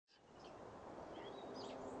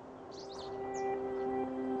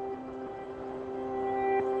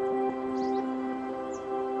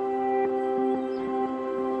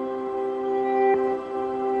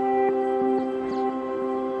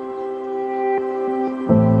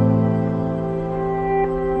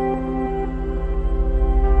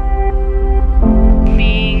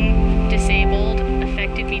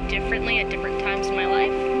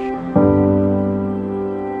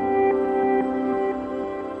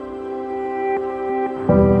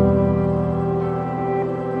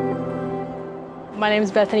My name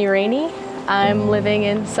is Bethany. I'm living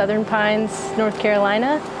in Southern Pines, North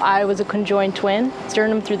Carolina. I was a conjoined twin.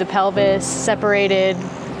 Sternum through the pelvis, separated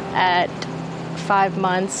at 5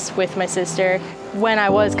 months with my sister. When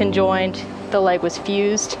I was conjoined, the leg was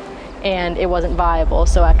fused and it wasn't viable.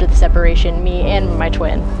 So after the separation, me and my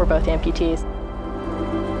twin were both amputees.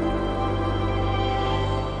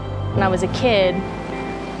 When I was a kid,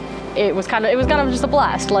 it was kind of just a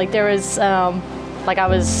blast. Like there was, I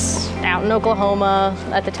was out in Oklahoma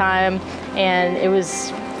at the time, and it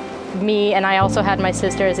was me, and I also had my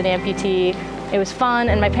sister as an amputee. It was fun,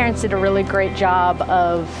 and my parents did a really great job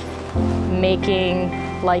of making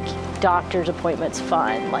like doctor's appointments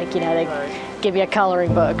fun. Like, you know, they give you a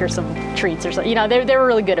coloring book or some treats or something. You know, they were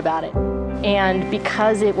really good about it. And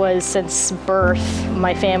because it was since birth,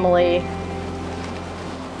 my family,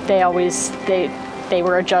 they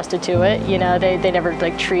were adjusted to it. You know, they never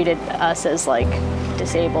like treated us as like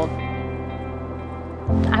disabled.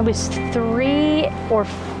 I was 3 or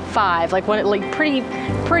 5, like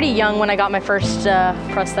pretty young when I got my first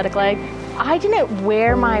prosthetic leg. I didn't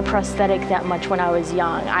wear my prosthetic that much when I was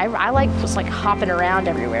young. I was like hopping around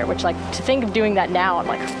everywhere, which like to think of doing that now, I'm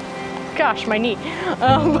like, gosh, my knee.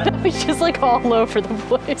 But I was just like all over the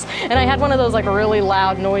place. And I had one of those like really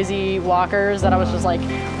loud, noisy walkers that I was just like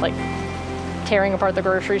tearing apart the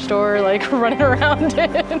grocery store, like running around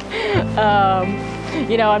in.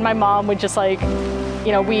 You know, and my mom would just like,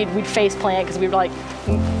 you know, we'd face plant because we were like,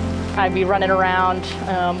 I'd be running around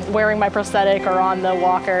wearing my prosthetic or on the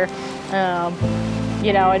walker,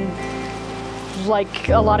 you know, and like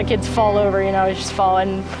a lot of kids fall over, you know, just fall,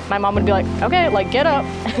 and my mom would be like, okay, like get up.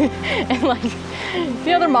 And like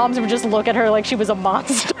the other moms would just look at her like she was a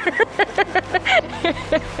monster.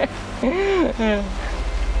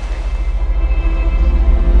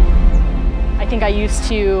 I think I used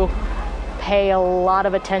to pay a lot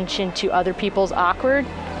of attention to other people's awkward,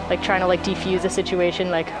 like trying to like defuse a situation,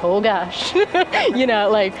 like, oh gosh, you know,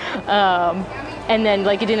 like, and then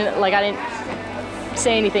like I didn't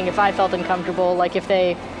say anything if I felt uncomfortable, like if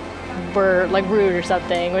they were like rude or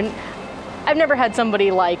something. When I've never had somebody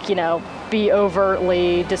like, you know, be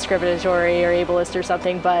overtly discriminatory or ableist or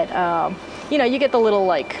something, but you know, you get the little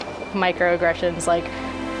like microaggressions, like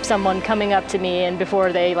someone coming up to me and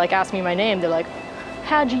before they like ask me my name, they're like,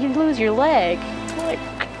 how'd you lose your leg? I'm like,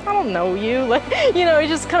 I don't know you. Like, you know, it's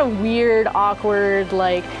just kind of weird, awkward,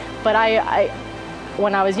 like, but I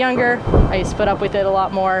when I was younger, I used to put up with it a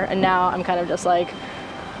lot more, and now I'm kind of just like,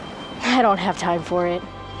 I don't have time for it.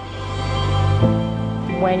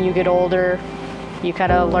 When you get older, you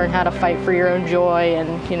kind of learn how to fight for your own joy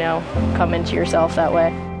and, you know, come into yourself that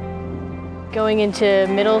way. Going into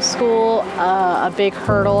middle school, a big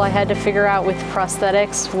hurdle I had to figure out with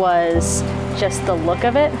prosthetics was just the look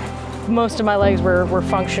of it. Most of my legs were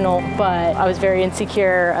functional, but I was very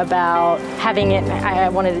insecure about having it. I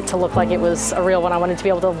wanted it to look like it was a real one. I wanted to be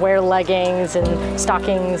able to wear leggings and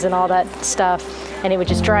stockings and all that stuff, and it would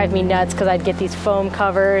just drive me nuts because I'd get these foam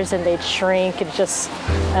covers and they'd shrink. It just,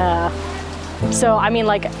 so I mean,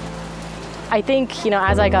 like, I think, you know,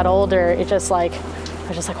 as I got older, it just like, I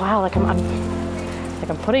was just like, wow, like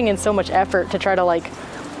I'm putting in so much effort to try to like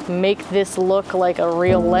make this look like a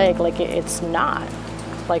real leg. Like it's not.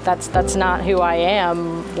 Like that's not who I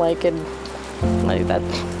am. Like, and like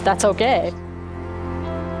that's okay.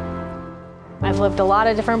 I've lived a lot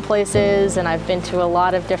of different places and I've been to a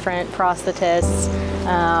lot of different prosthetists.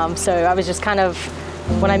 So I was just kind of,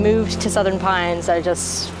 when I moved to Southern Pines, I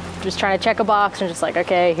just was trying to check a box and just like,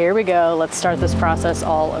 okay, here we go. Let's start this process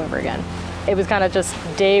all over again. It was kind of just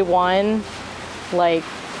day one, like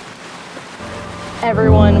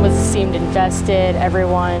everyone seemed invested.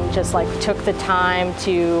 Everyone just like took the time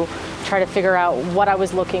to try to figure out what I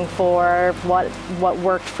was looking for, what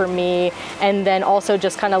worked for me, and then also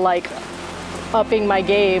just kind of like upping my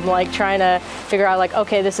game, like trying to figure out like,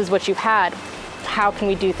 okay, this is what you've had. How can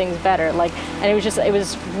we do things better? Like, and it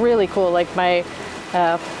was really cool. Like my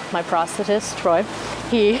prosthetist, Troy,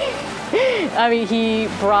 he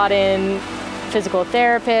brought in physical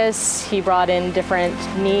therapists, he brought in different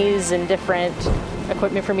knees and different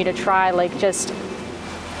equipment for me to try. Like just,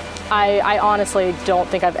 I honestly don't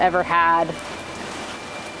think I've ever had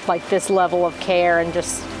like this level of care, and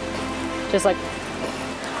just like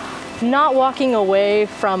not walking away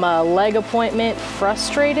from a leg appointment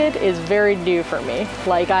frustrated is very new for me.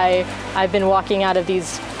 Like I've been walking out of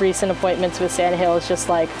these recent appointments with Sandhills just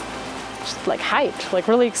like hyped, like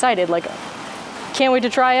really excited, like can't wait to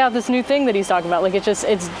try out this new thing that he's talking about. Like it's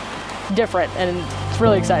different and it's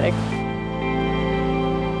really exciting.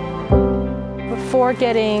 Before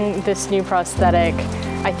getting this new prosthetic,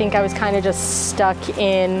 I think I was kind of just stuck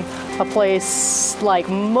in a place like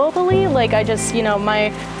mobily, like I just, you know,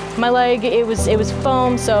 my leg, it was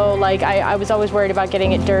foam, so like I was always worried about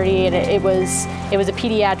getting it dirty, and it was a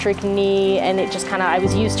pediatric knee, and it just kind of, I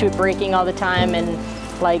was used to it breaking all the time, and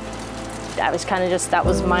like that was kind of just, that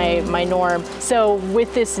was my norm. So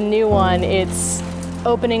with this new one, it's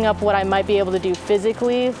opening up what I might be able to do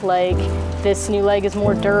physically. Like this new leg is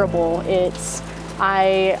more durable.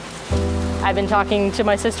 I've been talking to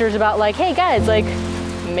my sisters about like, hey guys, like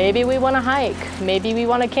maybe we want to hike, maybe we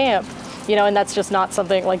want to camp, you know, and that's just not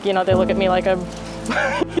something like, you know, they look at me like I'm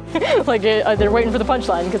like they're waiting for the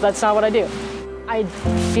punchline, because that's not what I do. I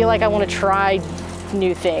feel like I want to try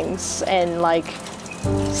new things and like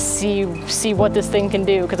see what this thing can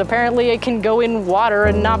do, because apparently it can go in water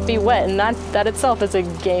and not be wet, and that itself is a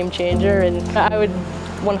game changer. And I would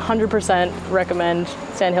 100% recommend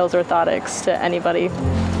Sandhills Orthotics to anybody.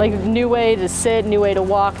 Like, new way to sit, new way to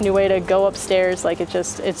walk, new way to go upstairs, like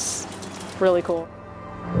it's really cool.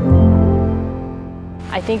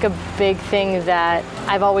 I think a big thing that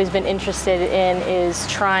I've always been interested in is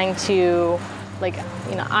trying to, like,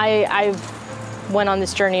 you know, I went on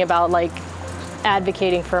this journey about like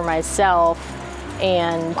advocating for myself,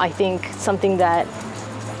 and I think something that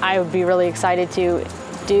I would be really excited to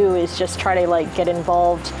do is just try to like get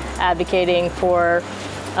involved advocating for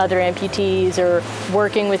other amputees or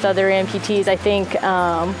working with other amputees. I think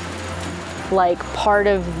like part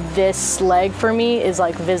of this leg for me is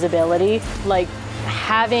like visibility, like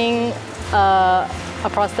having a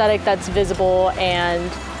prosthetic that's visible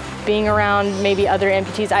and being around maybe other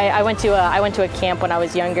amputees. I went to a camp when I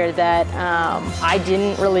was younger that I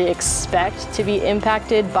didn't really expect to be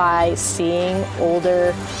impacted by seeing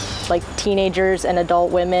older, like teenagers and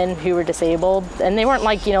adult women who were disabled, and they weren't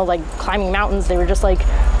like, you know, like climbing mountains. They were just like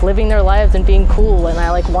living their lives and being cool, and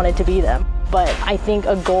I like wanted to be them. But I think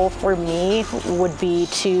a goal for me would be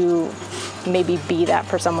to maybe be that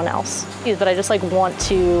for someone else. But I just like want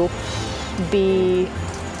to be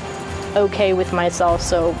okay with myself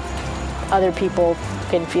so other people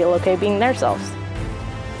can feel okay being themselves.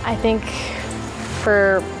 I think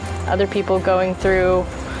for other people going through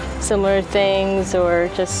similar things or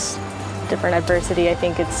just different adversity, I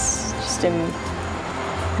think it's just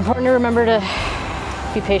important to remember to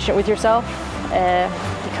be patient with yourself,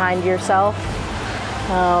 be kind to yourself,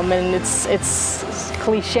 and it's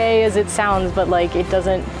cliche as it sounds, but like you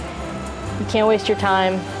can't waste your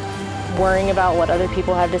time worrying about what other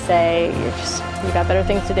people have to say. You got better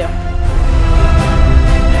things to do.